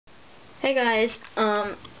Hey guys,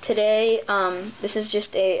 today, this is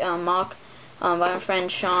just a mock by my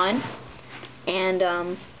friend Sean,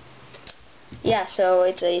 and yeah, so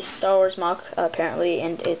it's a Star Wars mock apparently,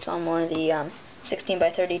 and it's on one of the 16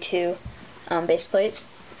 by 32 base plates,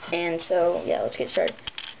 and so yeah, let's get started.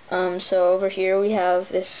 So over here we have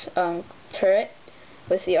this turret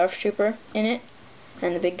with the ARC Trooper in it,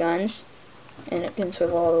 and the big guns, and it can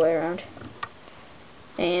swivel all the way around.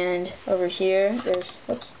 And over here there's,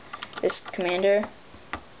 this commander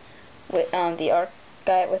with the ARC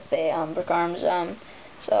guy with the brick arms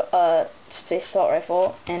space assault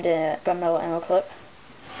rifle and a gunmetal ammo clip.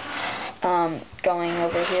 Going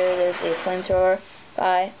over here, there's a flamethrower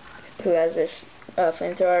guy who has this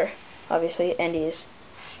flamethrower, obviously, and he's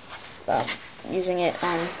using it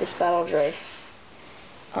on this battle droid.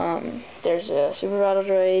 There's a super battle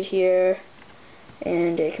droid here,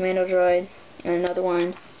 and a commando droid, and another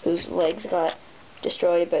one whose legs got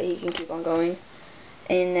destroyed, but he can keep on going.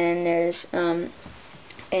 And then there's an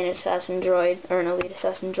assassin droid, or an elite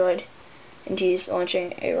assassin droid, and he's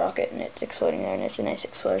launching a rocket, and it's exploding there, and it's a nice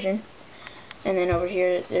explosion. And then over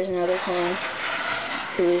here, there's another clone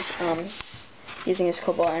who's using his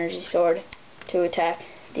cobalt energy sword to attack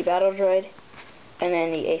the battle droid, and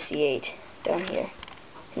then the AC-8 down here.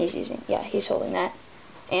 And he's holding that.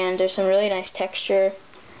 And there's some really nice texture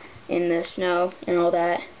in the snow and all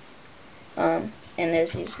that. And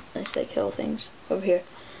there's these nice like hill things over here.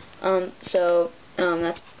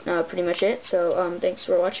 That's pretty much it. So thanks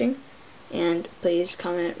for watching, and please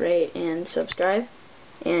comment, rate, and subscribe.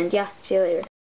 And yeah, see you later.